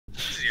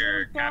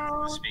your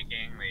captain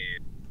speaking, the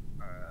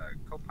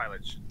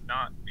co-pilot should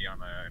not be on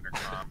the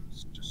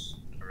intercoms. Just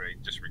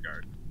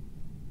disregard.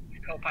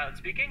 Co-pilot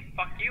speaking?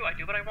 Fuck you, I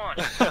do what I want.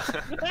 You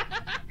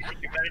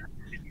think you're better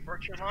if you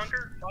work here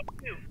longer? Fuck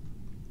you.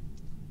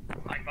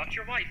 I fucked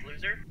your wife,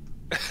 loser.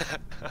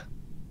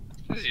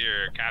 This is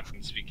your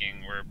captain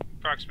speaking. We're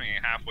approximately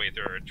halfway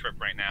through our trip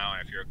right now,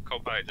 and if your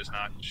co-pilot does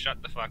not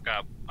shut the fuck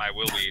up, I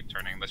will be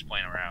turning this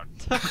plane around.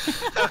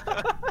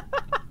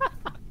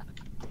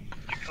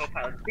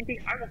 Co-pilot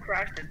speaking, I will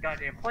crash this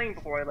goddamn plane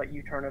before I let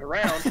you turn it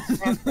around.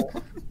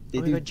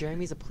 Oh my god,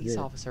 Jeremy's a police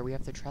officer. We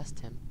have to trust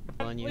him.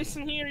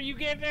 Listen here, you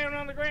get down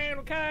on the ground,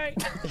 okay?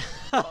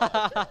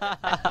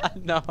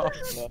 No.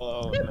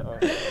 No.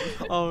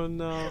 Oh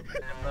no.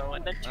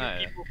 And then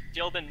two people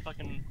still didn't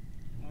fucking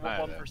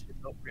one person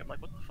go free. I'm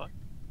like, what the fuck?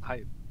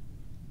 Hi.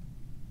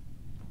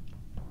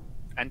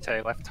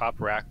 Entei, left top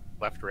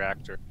left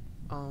reactor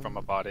from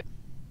a body.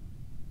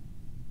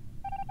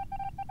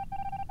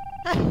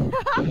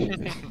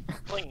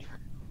 Clean.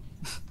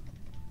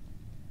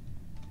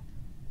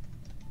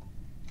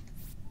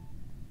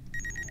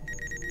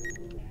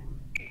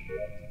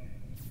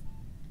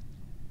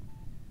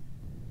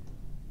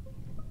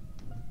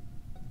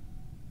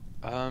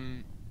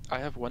 I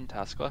have one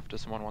task left.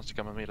 If someone wants to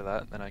come with me to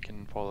that, then I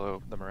can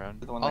follow them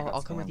around.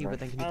 I'll come with you, but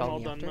then can you follow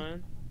me after?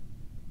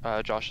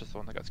 Mine. Josh is the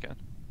one that got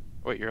scanned.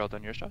 Wait, you're all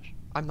done yours, Josh?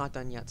 I'm not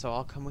done yet, so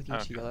I'll come with you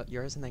to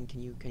yours, and then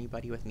can you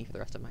buddy with me for the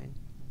rest of mine?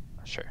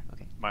 Sure.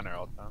 Okay. Mine are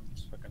all done.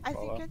 I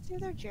think it's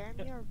either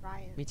Jeremy or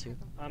Ryan. Me too.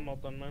 I'm all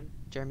done, man.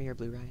 Jeremy or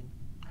Blue Ryan?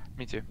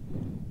 Me too.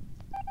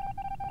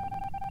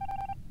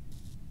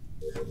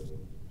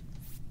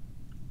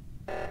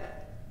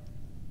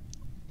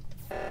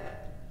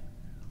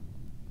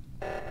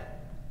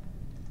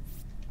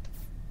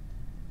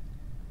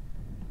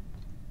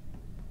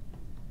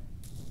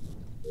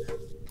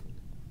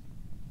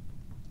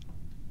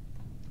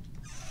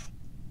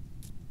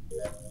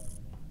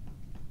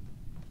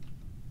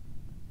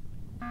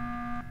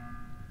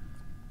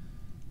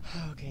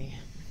 Okay.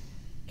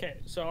 Okay,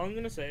 so all I'm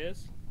gonna say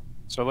is...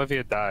 So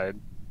Olivia died.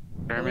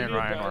 Jeremy and Olivia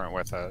Ryan died. weren't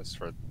with us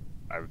for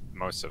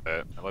most of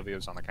it. Olivia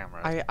was on the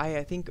camera.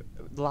 I think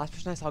the last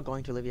person I saw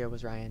going to Olivia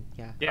was Ryan.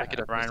 Yeah. Yeah,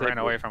 Ryan ran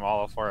away from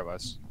all four of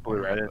us. Blue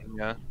Ryan.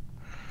 Yeah.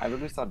 I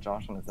literally saw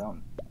Josh on his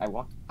own. I've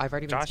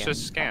already been Josh scanned.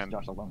 just scanned.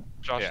 Josh alone.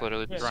 Josh Yeah.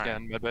 literally just Right.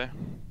 scanned Medbay.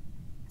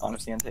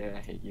 Honestly, Ante, I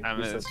hate you. I You're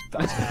miss. so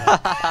dumb.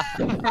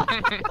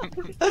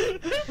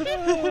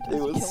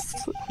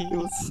 It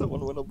was so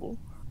unwinnable.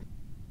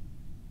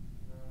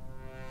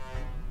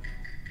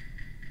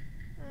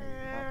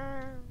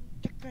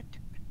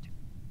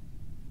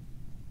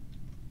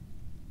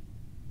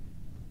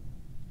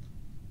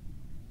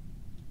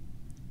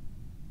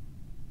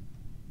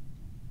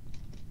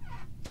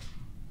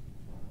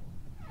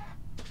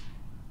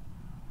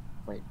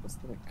 Wait, what's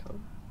the code?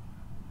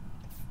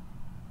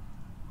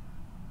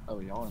 Oh,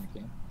 y'all in the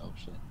game? Oh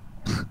shit.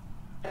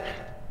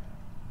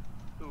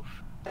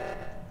 Oof.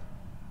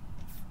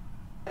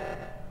 You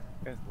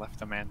guys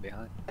left a man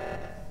behind.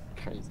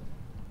 Crazy.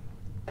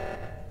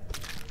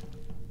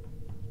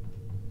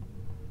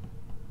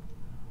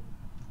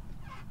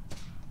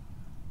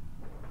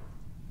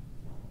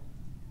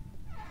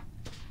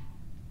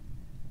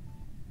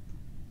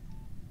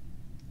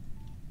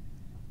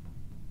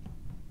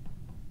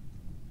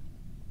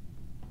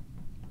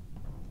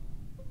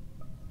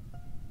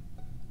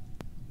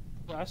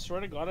 I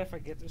swear to God, if I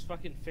get this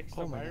fucking fixed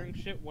Oh up my wiring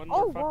God. shit one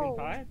Oh, more fucking whoa.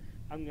 time,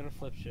 I'm gonna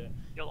flip shit.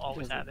 You'll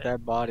always have it.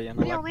 Dead body and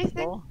The only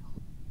thing- electrical.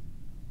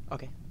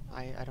 Okay.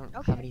 I don't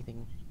Okay. have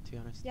anything, to be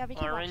honest. Yeah, we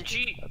can watch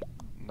it. RNG.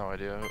 No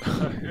idea.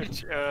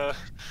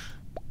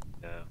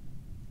 Yeah.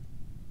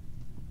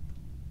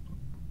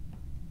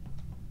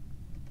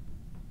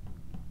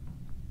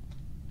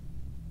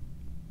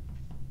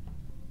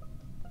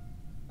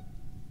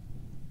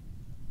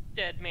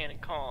 Dead man in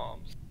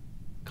comms.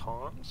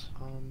 Comms?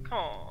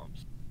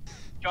 Comms.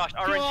 Josh,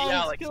 RNG Comms,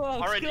 Alex.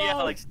 comms, RNG comms,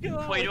 Alex.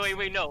 comms.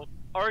 Wait, no.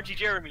 RNG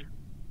Jeremy.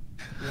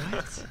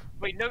 What?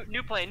 Wait, no,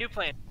 new plan.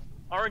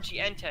 RNG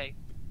Entei.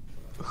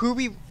 Who are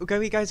we?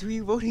 Okay, guys, who are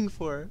you voting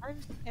for?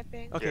 I'm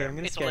skipping. Okay, I'm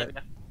gonna It's skip.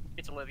 Olivia.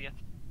 It's Olivia.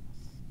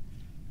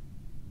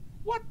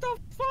 What the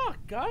fuck,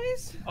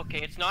 guys? Okay,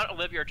 it's not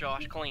Olivia or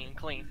Josh. Clean.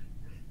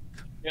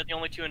 You're the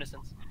only two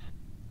innocents.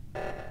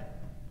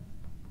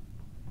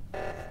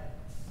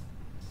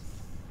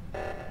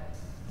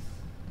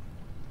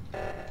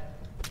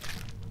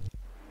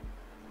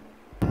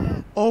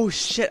 Oh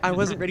shit! I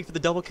wasn't ready for the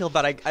double kill,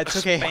 but it's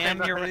okay.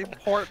 Spam your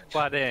report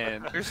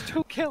button. There's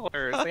two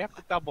killers. They have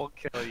to double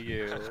kill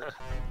you.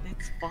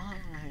 It's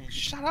fine.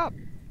 Shut up.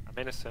 I'm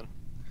innocent.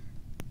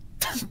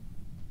 I'm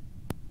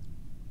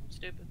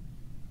stupid.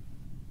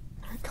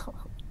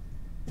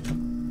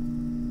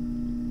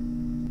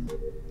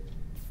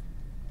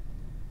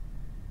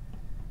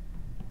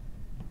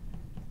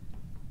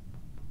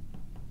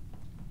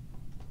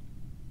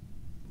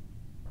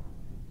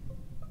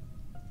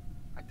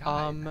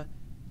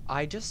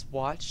 I just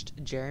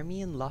watched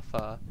Jeremy and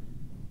Luffa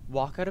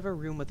walk out of a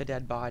room with a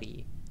dead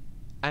body,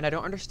 and I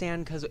don't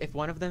understand because if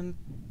one of them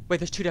Wait,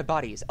 there's 2 dead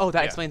bodies. Oh,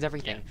 that Yeah. explains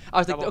everything. Yeah. I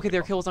was like, Double okay,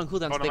 their kill. kill was on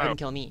cooldown, so Vote they 'em couldn't out.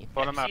 kill me.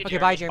 Vote him out. Okay,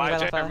 bye, Jeremy. Bye,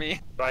 Bye, Leffa. Jeremy.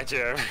 Bye,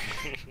 Jeremy.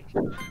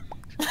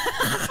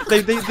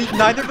 They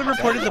neither of them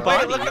reported the Wait,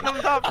 body. look at them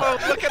not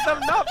vote! Look at them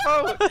not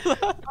vote!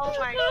 Oh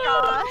my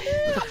god.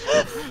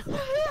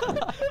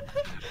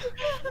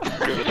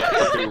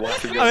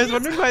 I was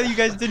wondering why you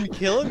guys didn't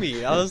kill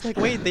me. I was like,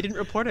 wait, they didn't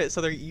report it,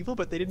 so they're evil,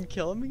 but they didn't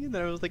kill me? And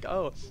then I was like,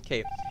 oh,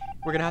 okay.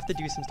 We're gonna have to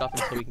do some stuff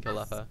until we can kill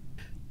Leffa.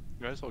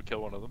 You might as well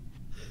kill one of them.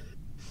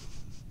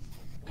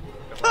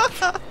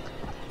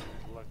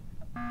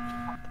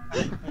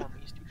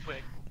 He's too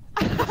quick.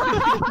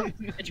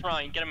 It's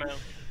Ryan, get him out.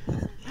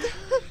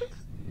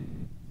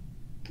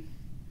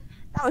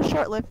 That was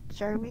short-lived,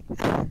 Jeremy.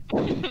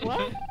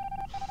 What?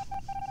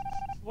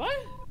 What?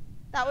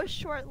 That was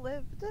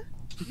short-lived.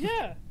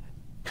 Yeah.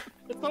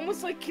 It's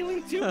almost like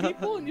killing 2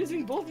 people and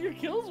using both your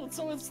kills with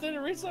someone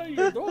standing right outside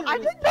your door. I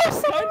didn't know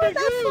someone was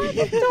outside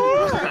the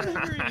door.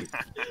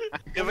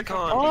 Kill the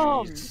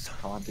condies.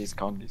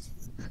 Condies.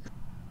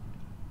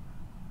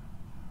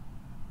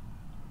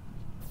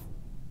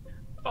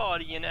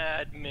 Body and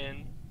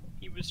admin.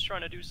 He was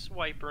trying to do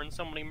swiper and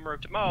somebody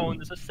murked him. Oh, and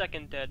there's a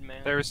second dead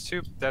man. There was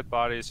 2 dead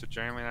bodies, so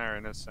Jeremy and I are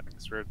innocent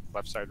because we're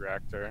left side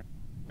reactor.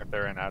 If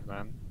they're in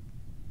admin.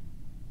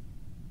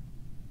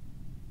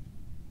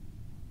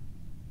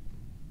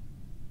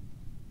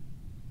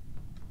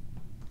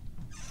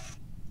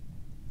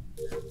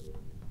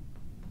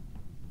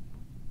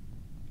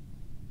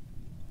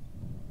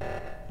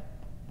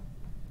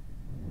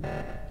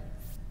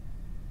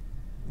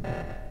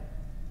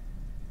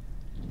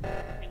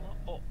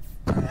 Oh.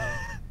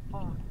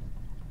 Fuck.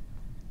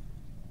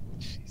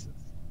 Jesus.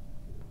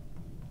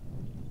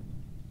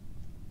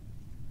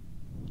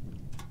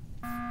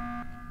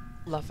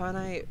 Leffa and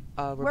I,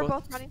 We're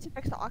both running to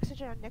fix the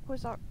oxygen, and Nick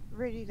was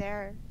already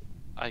there.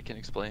 I can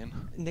explain.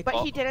 Nick, But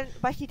he didn't.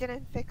 But he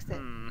didn't fix it.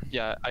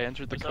 Yeah, I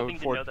entered the There's code nothing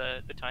to for. know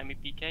the time you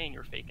PK and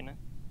you're faking it.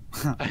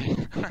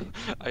 I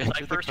I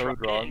entered the first code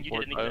dropped it wrong and you 4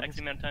 did it the exact times.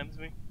 same amount of times as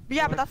me. But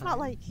yeah, but We're that's not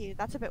fine. like you.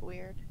 That's a bit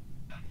weird.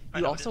 I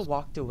you know it also is.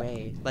 walked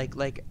away. Like.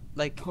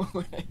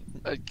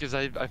 Because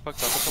I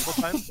fucked up a couple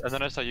times, and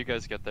then I saw you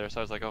guys get there, so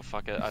I was like, oh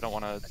fuck it, I don't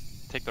want to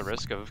take the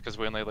risk of, because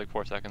we only had like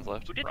 4 seconds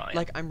left. Who did Ryan?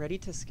 Like, I'm ready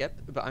to skip,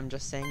 but I'm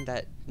just saying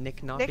that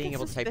Nick not Nick being is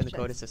able to type in the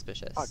code is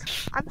suspicious.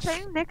 I'm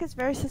saying Nick is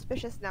very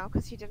suspicious now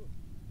because he didn't do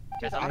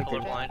Guys, the I'm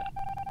oxygen. colorblind.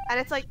 And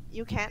it's like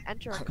you can't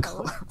enter a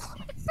code.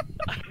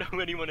 I don't know who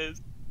anyone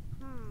is.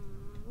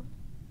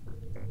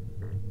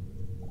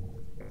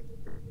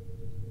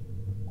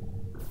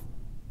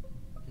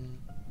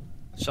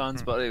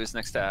 Sean's buddy was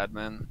next to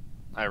admin.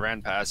 I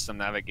ran past some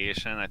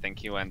navigation. I think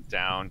he went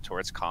down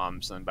towards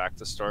comms and back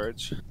to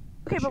storage.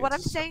 Okay, but what I'm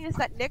Shoots. saying is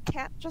that Nick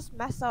can't just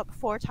mess up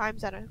 4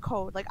 times on a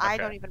code. Like I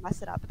Okay. don't even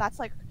mess it up. That's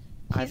like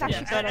I he's think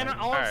actually Yeah, good and at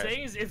it. all I'm Alright.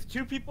 saying is if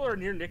 2 people are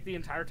near Nick the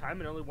entire time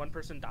and only 1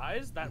 person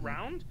dies that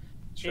round,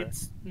 Sure.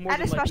 it's more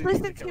And than likely especially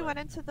he's the since he killer. went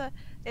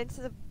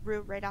into the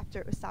room right after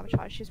it was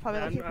sabotaged. She was probably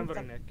Yeah, looking I'm for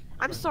voting something. Nick.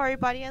 I'm sorry,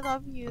 buddy. I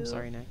love you. I'm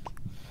sorry, Nick.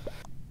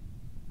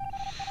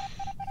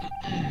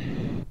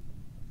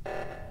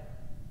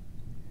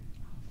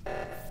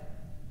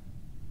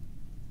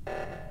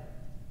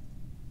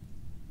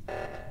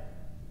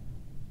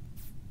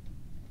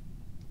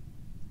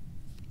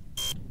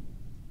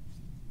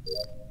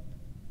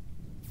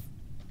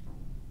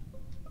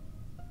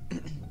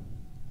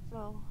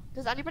 Well,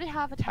 does anybody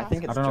have a I task?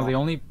 think it's I don't know.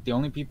 John. The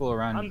only people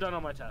around. I'm done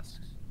on my tasks.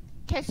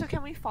 Okay, so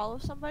can we follow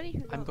somebody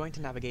who I'm knows? going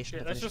to navigation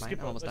Yeah, to let's finish just mine. skip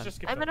I'm vote. almost Let's done. just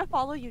skip I'm vote. gonna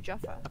follow you,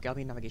 Jaffa. Okay, I'll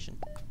be in navigation.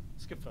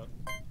 Skip vote.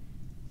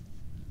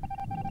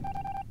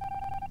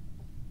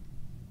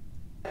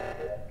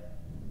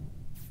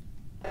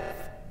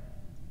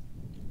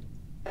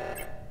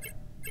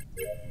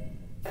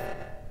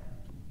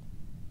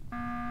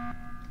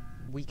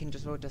 We can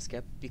just vote to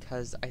skip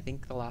because I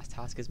think the last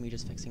task is me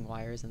just fixing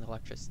wires in the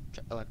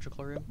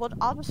electrical room. Well,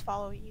 I'll just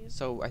follow you.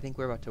 So I think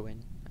we're about to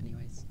win,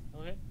 anyways.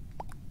 Okay.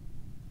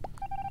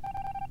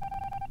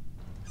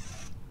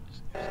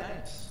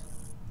 Nice.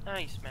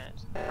 Nice, man.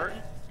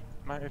 Burton,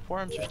 My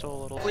forearms are still a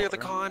little. Clear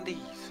the sore. condies.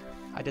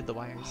 I did the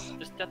wires.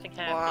 there's nothing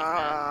happening,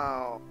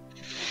 Wow.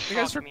 You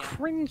guys are Talk me out.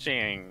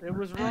 cringing. It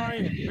was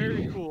Ryan.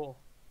 Very cool.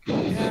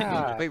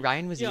 Yeah. Wait,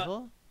 Ryan was Yeah.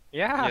 evil?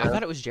 Yeah. I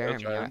thought it was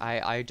Jeremy. Ryan.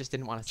 I just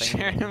didn't want to say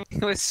anything. Jeremy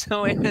was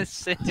so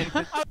innocent.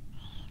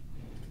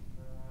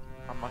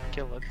 I'm a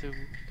killer too.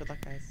 Good luck,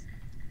 guys.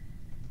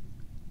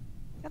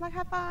 Good luck,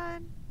 have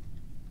fun.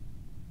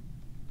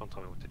 Don't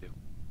tell me what to do.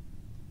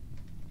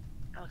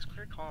 Alex,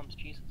 clear comms,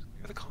 Jesus.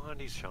 Clear the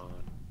condies,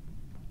 Sean.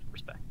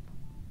 Respect.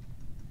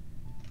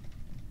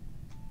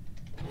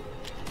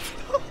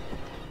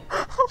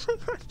 Oh my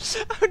god.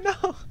 Oh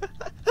no.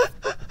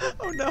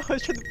 Oh no, I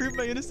was trying to prove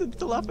my innocence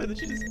to Leffa and then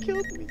she just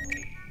killed me.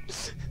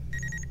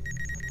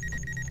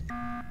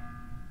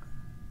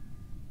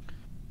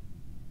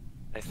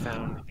 I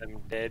found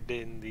them dead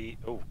in the.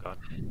 Oh god.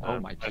 Oh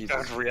my I Jesus.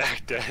 found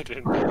React dead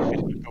in the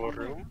electrical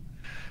room.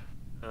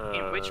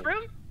 In which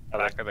room?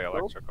 Back of the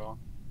electrical.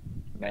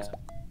 Yeah.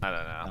 I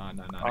don't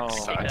know. No. Oh,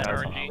 Suck that that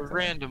RNG. the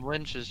random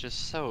lynch is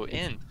just so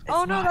in.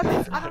 Oh no,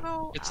 that's I don't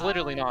know. It's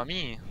literally not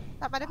me.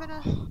 That might have been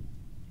a.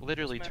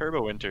 Literally Smith.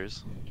 Turbo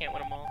Winters. Can't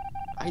win them all.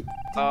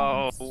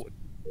 Oh.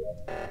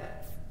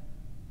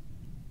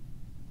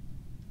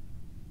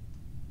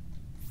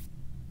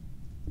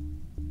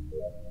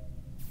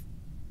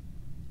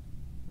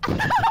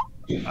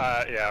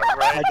 Yeah,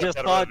 right. I just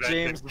Gotta saw revenge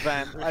James it.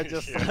 vent. I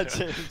just saw Yeah.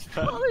 James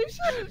vent. Holy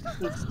shit!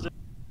 It's just-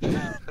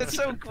 It's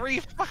so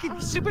grief. Fucking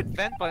stupid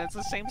vent button. It's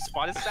the same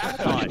spot as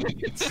sabotage.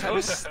 It's so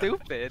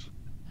stupid.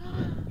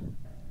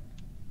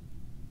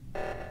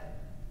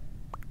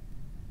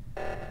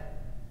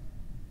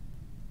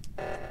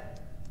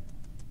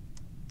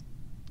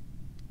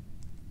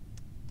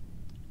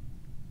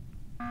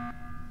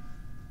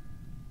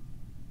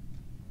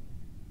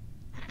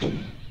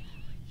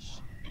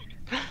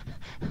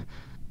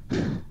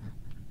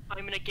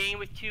 I'm in a game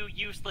with two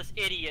useless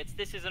idiots.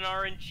 This is an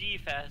RNG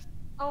fest.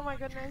 Oh my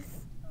goodness.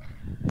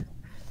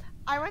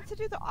 I went to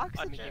do the I'm in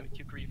a game oxygen. with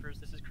two griefers.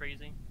 This is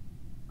crazy.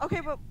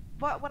 Okay,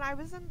 but when I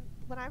was in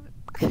what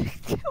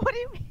do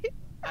you mean?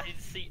 I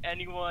didn't see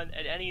anyone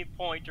at any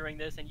point during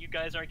this, and you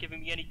guys aren't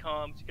giving me any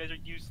comms. You guys are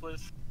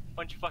useless.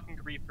 Bunch of fucking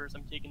griefers.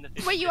 I'm taking the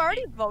 50-50. Wait, you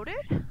already voted?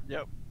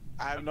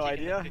 I have I'm no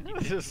taking idea. the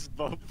 50-50. Just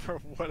vote for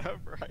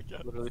whatever, I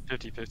guess. Literally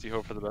 50-50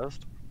 hope for the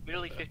best.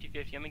 Literally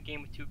 50-50. I'm in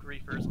game with two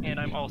griefers, and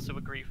I'm also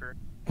a griefer.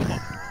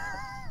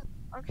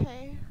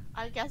 Okay,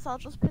 I guess I'll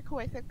just pick who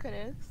I think it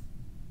is.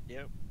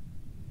 Yep.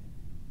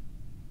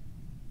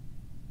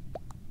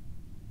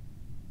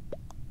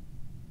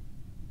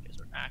 You guys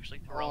are actually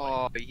throwing.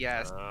 Oh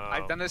yes.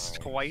 I've done this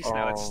twice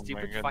now. That Oh, my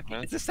stupid fucking.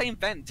 goodness. It's the same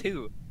vent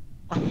too.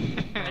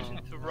 Imagine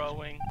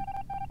throwing.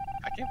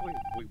 I can't believe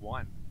we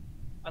won.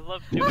 I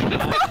love doing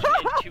the oxygen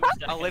in 2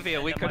 seconds. Olivia,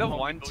 and we then could my have homie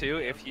won goes too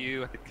down. if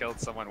you had killed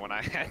someone when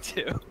I had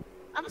to.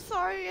 I'm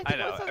sorry, I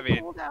know, was I a mean,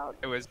 cooldown.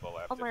 It was bull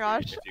Oh my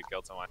gosh. if you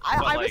killed someone. I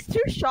But, was like,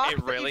 too shocked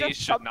it that you really just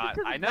should jumped not-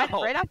 into the I vent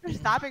know. right after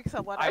stabbing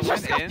someone. I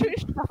just went got in, too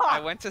shocked. I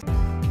went to